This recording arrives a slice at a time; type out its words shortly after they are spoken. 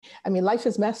I mean, life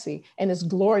is messy and it's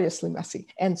gloriously messy.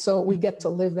 And so we get to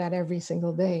live that every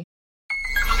single day.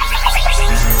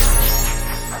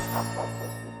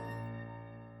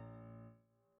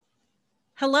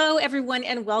 Hello, everyone,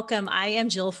 and welcome. I am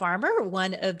Jill Farmer,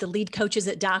 one of the lead coaches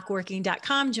at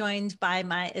DocWorking.com, joined by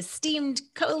my esteemed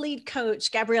co-lead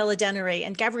coach, Gabriella Dennery.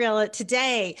 And Gabriella,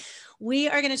 today we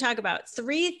are going to talk about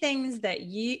 3 things that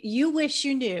you wish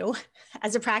you knew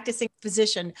as a practicing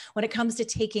physician when it comes to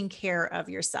taking care of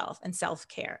yourself and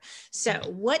self-care. So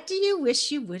what do you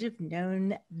wish you would have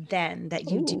known then that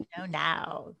you do know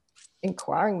now?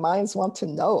 Inquiring minds want to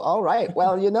know. All right.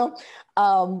 Well,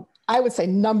 I would say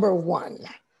number 1,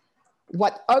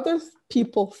 what other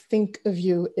people think of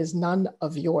you is none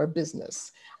of your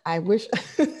business. I wish,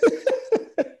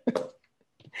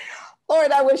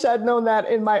 Lord, I wish I'd known that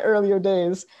in my earlier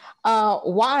days.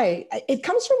 Why? It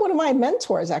comes from one of my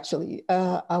mentors, actually,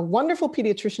 a wonderful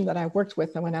pediatrician that I worked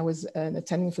with when I was an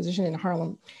attending physician in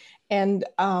Harlem. And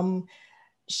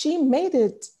she made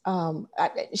it,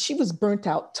 she was burnt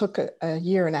out, took a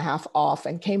year and a half off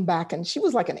and came back, and she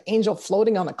was like an angel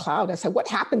floating on a cloud. I said, what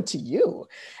happened to you?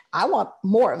 I want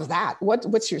more of that.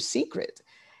 What's your secret?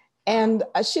 And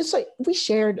she's like, we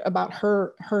shared about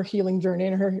her healing journey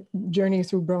and her journey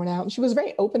through burnout. And she was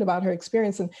very open about her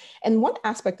experience. And one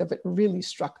aspect of it really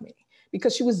struck me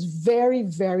because she was very,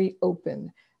 very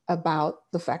open about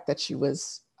the fact that she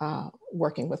was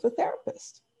working with a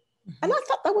therapist. And I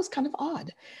thought that was kind of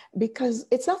odd because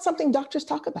it's not something doctors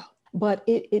talk about, but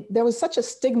there was such a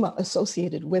stigma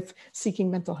associated with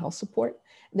seeking mental health support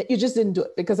that you just didn't do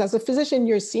it. Because as a physician,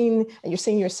 you're seeing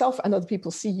yourself and other people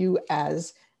see you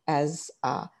as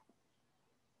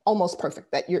almost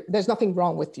perfect, that there's nothing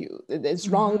wrong with you. It's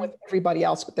wrong with everybody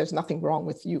else, but there's nothing wrong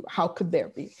with you. How could there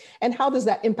be? And how does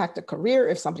that impact a career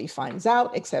if somebody finds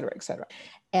out, et cetera, et cetera.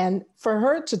 And for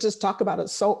her to just talk about it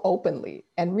so openly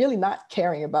and really not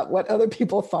caring about what other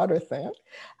people thought or think,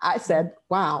 I said,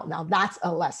 wow, now that's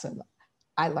a lesson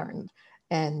I learned.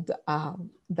 And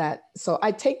so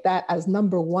I take that as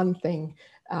number 1 thing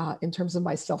in terms of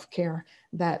my self-care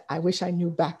that I wish I knew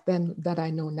back then that I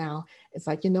know now. It's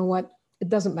like, you know what? It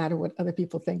doesn't matter what other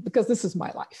people think because this is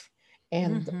my life.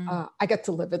 And I get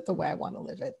to live it the way I want to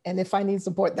live it. And if I need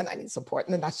support, then I need support.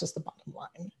 And then that's just the bottom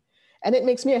line. And it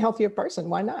makes me a healthier person.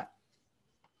 Why not?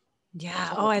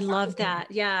 Yeah. Oh, I love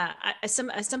that. Yeah.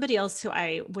 Somebody else who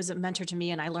I was a mentor to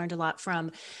me and I learned a lot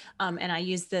from, and I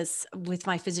use this with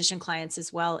my physician clients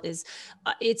as well, is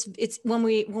it's when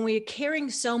we're caring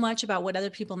so much about what other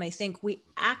people may think, we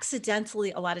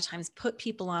accidentally a lot of times put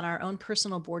people on our own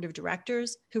personal board of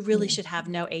directors who really should have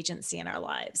no agency in our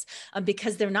lives,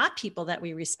 because they're not people that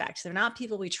we respect. They're not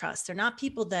people we trust. They're not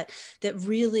people that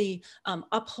really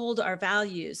uphold our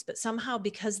values, but somehow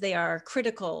because they are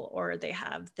critical or they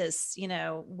have this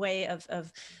way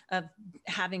of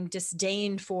having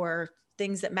disdain for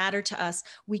things that matter to us,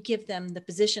 we give them the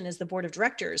position as the board of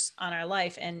directors on our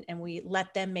life, and we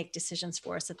let them make decisions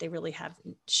for us that they really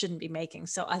shouldn't be making.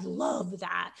 So I love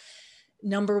that.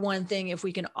 Number 1 thing, if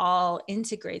we can all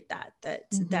integrate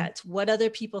that what other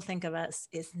people think of us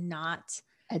is not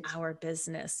our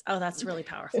business. Oh, that's really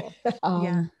powerful.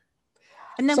 Yeah.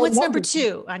 And then what's number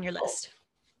 2 on your list?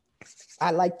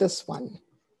 I like this one.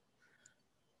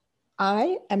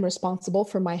 I am responsible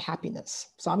for my happiness.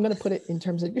 So I'm going to put it in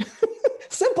terms of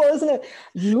simple, isn't it?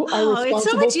 You are responsible.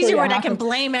 It's so much easier when I can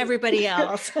blame everybody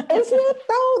else. Isn't it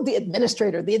though? The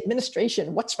administrator, the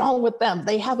administration, what's wrong with them?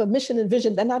 They have a mission and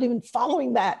vision. They're not even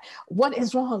following that. What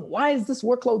is wrong? Why is this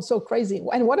workload so crazy?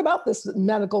 And what about this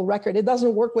medical record? It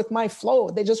doesn't work with my flow.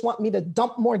 They just want me to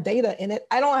dump more data in it.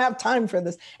 I don't have time for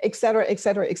this, et cetera, et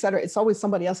cetera, et cetera. It's always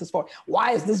somebody else's fault.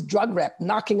 Why is this drug rep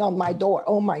knocking on my door?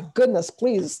 Oh my goodness,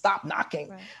 please stop knocking.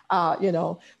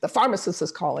 Right. The pharmacist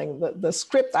is calling. The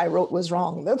script I wrote was wrong.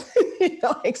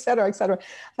 Et cetera, et cetera.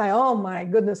 Like, oh my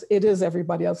goodness, it is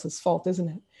everybody else's fault, isn't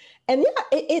it? And yeah,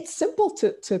 it's simple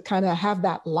to kind of have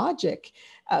that logic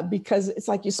because it's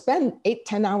like you spend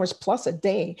 8-10 hours plus a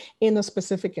day in a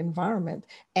specific environment.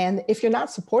 And if you're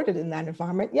not supported in that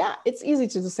environment, yeah, it's easy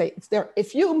to just say, it's there.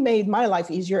 If you made my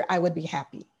life easier, I would be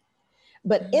happy.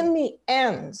 But in the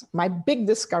end, my big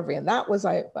discovery, and that was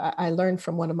I learned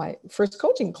from one of my first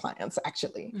coaching clients,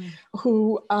 actually,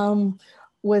 who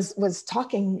was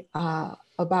talking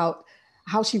about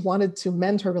how she wanted to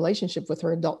mend her relationship with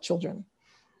her adult children,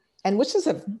 and which is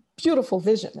a beautiful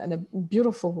vision and a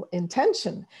beautiful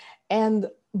intention.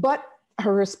 But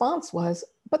her response was,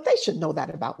 but they should know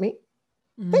that about me.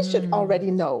 They should already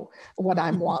know what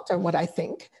I want or what I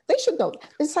think. They should know.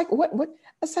 It's like, what?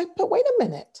 It's like, but wait a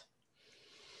minute.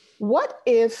 What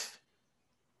if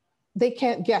they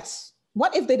can't guess?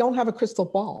 What if they don't have a crystal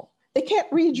ball They can't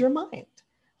read your mind.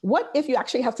 What if you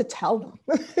actually have to tell them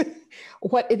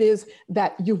what it is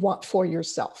that you want for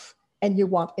yourself and you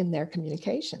want in their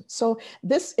communication? So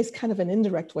this is kind of an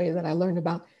indirect way that I learned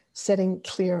about setting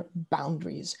clear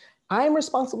boundaries. I'm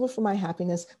responsible for my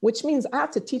happiness, which means I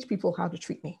have to teach people how to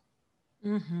treat me.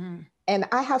 Mm-hmm. And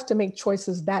I have to make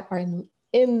choices that are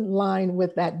in line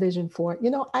with that vision for,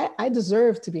 I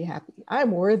deserve to be happy.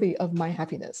 I'm worthy of my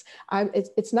happiness.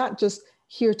 It's not just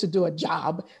here to do a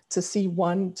job,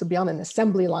 to be on an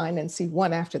assembly line and see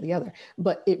one after the other,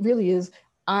 but it really is,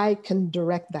 I can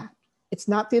direct that. It's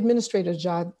not the administrator's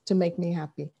job to make me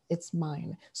happy. It's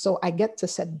mine. So I get to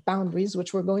set boundaries,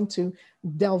 which we're going to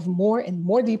delve more and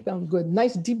more deep on. Good,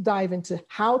 nice deep dive into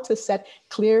how to set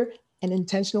clear and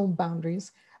intentional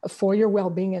boundaries for your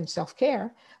well-being and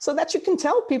self-care, so that you can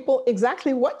tell people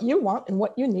exactly what you want and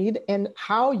what you need and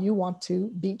how you want to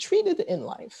be treated in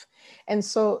life. And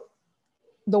so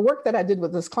the work that I did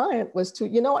with this client was to,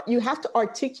 you have to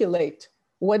articulate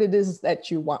what it is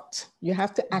that you want. You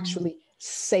have to actually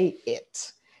say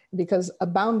it, because a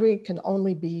boundary can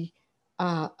only be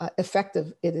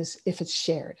effective if it's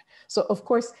shared. So of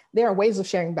course, there are ways of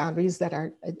sharing boundaries they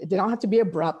don't have to be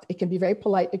abrupt. It can be very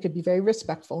polite. It could be very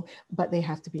respectful, but they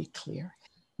have to be clear,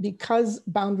 because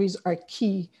boundaries are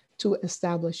key to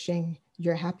establishing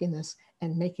your happiness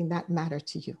and making that matter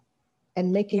to you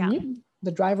and making you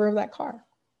the driver of that car,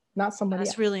 not somebody else.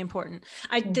 That's really important.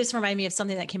 This reminded me of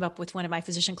something that came up with one of my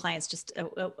physician clients just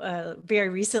very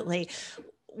recently.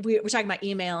 We're talking about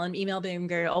email and email being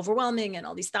very overwhelming and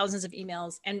all these thousands of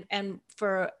emails. And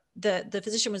for the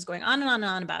physician was going on and on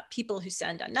and on about people who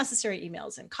send unnecessary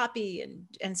emails and copy.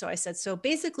 And so I said, so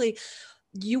basically,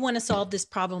 you want to solve this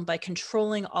problem by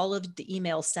controlling all of the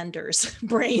email senders'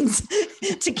 brains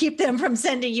to keep them from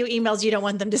sending you emails you don't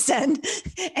want them to send.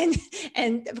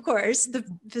 And of course, the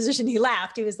physician, he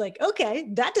laughed. He was like, okay,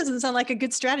 that doesn't sound like a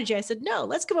good strategy. I said, no,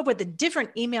 let's come up with a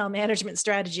different email management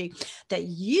strategy that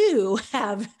you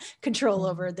have control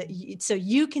over, so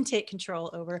you can take control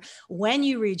over when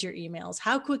you read your emails,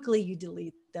 how quickly you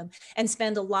delete them, and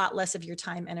spend a lot less of your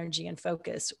time, energy, and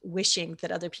focus wishing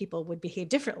that other people would behave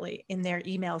differently in their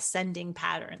email sending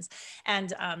patterns.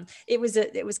 And it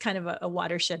was kind of a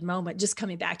watershed moment, just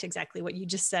coming back to exactly what you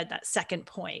just said. That second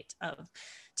point of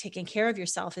taking care of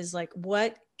yourself is like,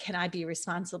 what can I be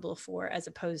responsible for, as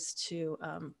opposed to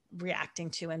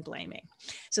reacting to and blaming?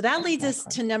 So that leads us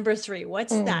to number 3.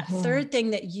 What's that third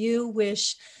thing that you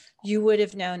wish you would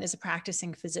have known as a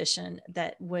practicing physician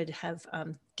that would have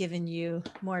given you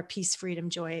more peace,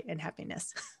 freedom, joy, and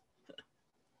happiness?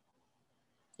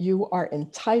 You are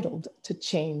entitled to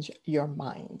change your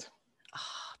mind.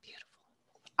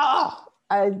 Oh,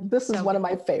 beautiful. This is one of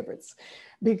my favorites,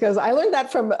 because I learned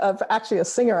that from actually a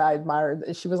singer I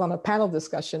admired. She was on a panel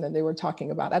discussion and they were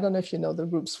talking about, I don't know if you know the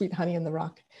group Sweet Honey in the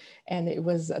Rock. And it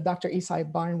was Dr.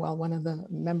 Esai Barnwell, one of the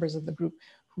members of the group,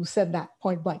 who said that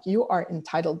point blank: you are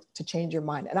entitled to change your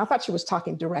mind. And I thought she was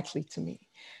talking directly to me,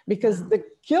 because the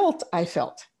guilt I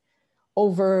felt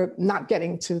over not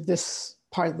getting to this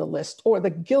part of the list, or the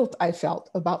guilt I felt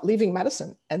about leaving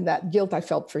medicine, and that guilt I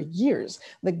felt for years,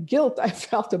 the guilt I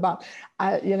felt about,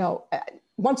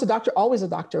 once a doctor, always a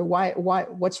doctor. Why,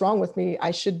 what's wrong with me?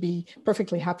 I should be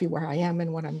perfectly happy where I am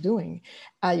and what I'm doing.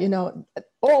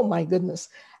 Oh my goodness.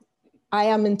 I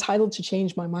am entitled to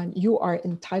change my mind. You are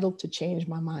entitled to change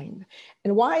my mind.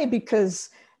 And why? Because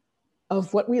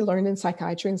of what we learned in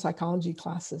psychiatry and psychology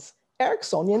classes,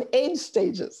 Ericksonian age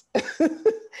stages.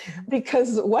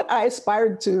 Because what I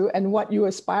aspired to and what you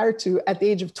aspire to at the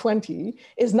age of 20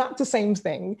 is not the same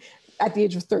thing at the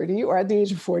age of 30 or at the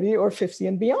age of 40 or 50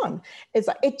 and beyond.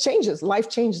 It changes, life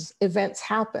changes, events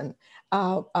happen.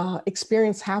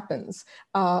 Experience happens,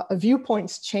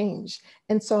 viewpoints change.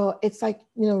 And so it's like,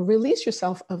 release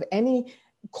yourself of any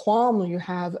qualm you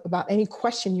have about any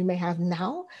question you may have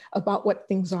now about what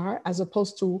things are, as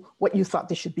opposed to what you thought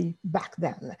they should be back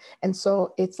then. And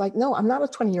so it's like, no, I'm not a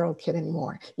 20-year-old kid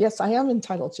anymore. Yes, I am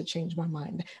entitled to change my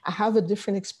mind. I have a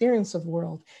different experience of the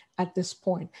world at this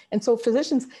point. And so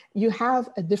physicians, you have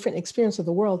a different experience of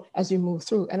the world as you move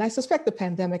through. And I suspect the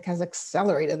pandemic has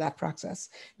accelerated that process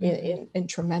in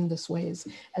tremendous ways.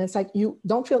 And it's like, you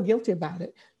don't feel guilty about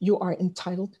it. You are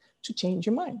entitled to change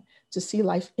your mind, to see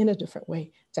life in a different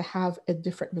way, to have a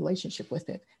different relationship with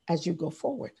it as you go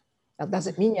forward. Now, does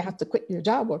it mean you have to quit your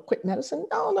job or quit medicine?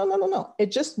 No.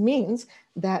 It just means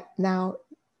that now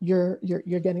you're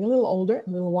getting a little older, a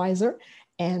little wiser,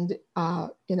 and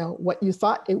what you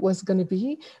thought it was going to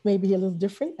be may be a little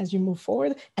different as you move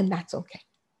forward, and that's okay.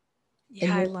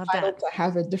 Yeah, I love that. To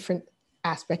have a different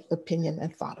aspect, opinion,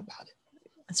 and thought about it.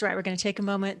 That's right. We're going to take a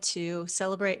moment to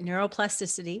celebrate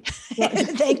neuroplasticity. Right.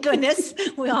 Thank goodness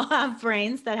we all have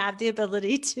brains that have the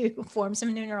ability to form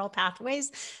some new neural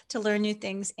pathways to learn new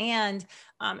things. And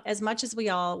as much as we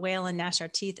all wail and gnash our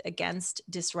teeth against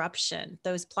disruption,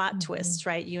 those plot twists,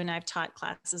 right? You and I have taught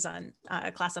classes on a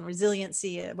class on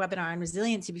resiliency, a webinar on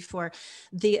resiliency before.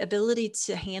 The ability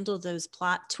to handle those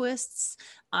plot twists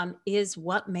is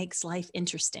what makes life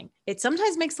interesting. It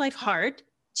sometimes makes life hard,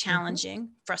 challenging,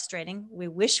 frustrating. We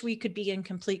wish we could be in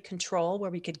complete control where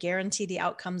we could guarantee the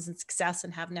outcomes and success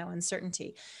and have no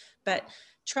uncertainty. But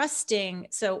trusting,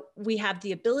 so we have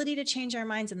the ability to change our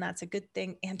minds, and that's a good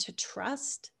thing. And to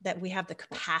trust that we have the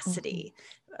capacity,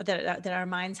 that our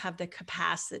minds have the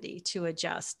capacity to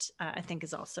adjust, I think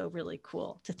is also really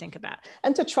cool to think about.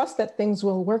 And to trust that things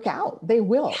will work out. They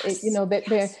will.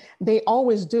 Yes. They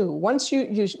always do. Once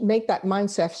you make that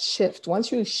mindset shift,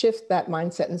 once you shift that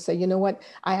mindset and say, you know what,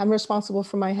 I am responsible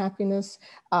for my happiness.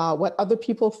 What other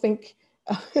people think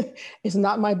is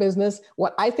not my business.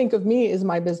 What I think of me is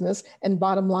my business, and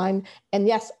bottom line. And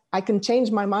yes, I can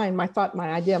change my mind, my thought,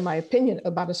 my idea, my opinion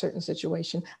about a certain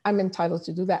situation. I'm entitled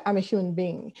to do that. I'm a human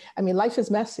being. I mean, life is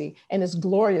messy, and it's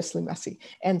gloriously messy.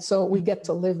 And so we get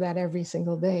to live that every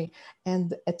single day,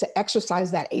 and to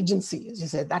exercise that agency, as you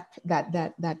said,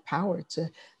 that power to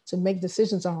make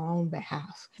decisions on our own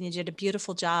behalf. You did a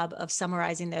beautiful job of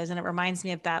summarizing those. And it reminds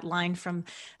me of that line from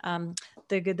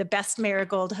the Best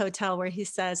Marigold Hotel, where he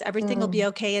says, everything will be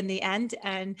okay in the end.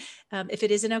 And if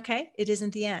it isn't okay, it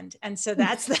isn't the end. And so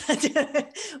that's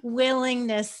that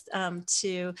willingness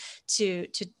to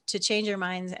change our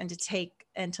minds and to take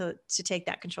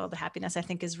that control of the happiness, I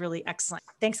think is really excellent.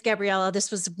 Thanks, Gabriella.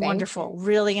 This was wonderful,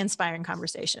 really inspiring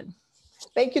conversation.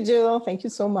 Thank you, Jill. Thank you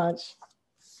so much.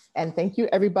 And thank you,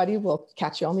 everybody. We'll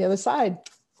catch you on the other side.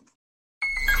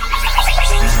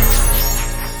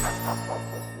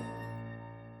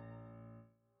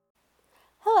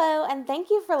 Hello, and thank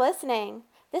you for listening.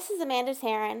 This is Amanda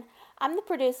Taryn. I'm the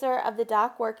producer of the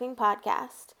Doc Working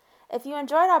podcast. If you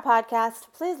enjoyed our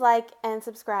podcast, please like and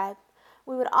subscribe.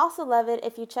 We would also love it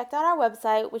if you checked out our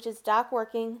website, which is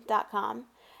docworking.com.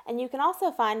 And you can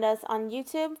also find us on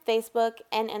YouTube, Facebook,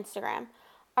 and Instagram.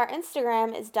 Our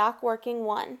Instagram is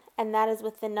DocWorking1, and that is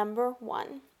with the number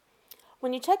 1.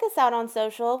 When you check us out on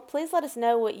social, please let us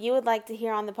know what you would like to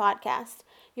hear on the podcast.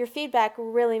 Your feedback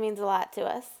really means a lot to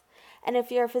us. And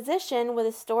if you're a physician with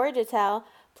a story to tell,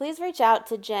 please reach out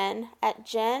to Jen at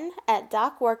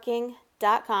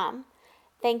docworking.com.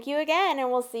 Thank you again, and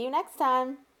we'll see you next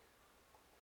time.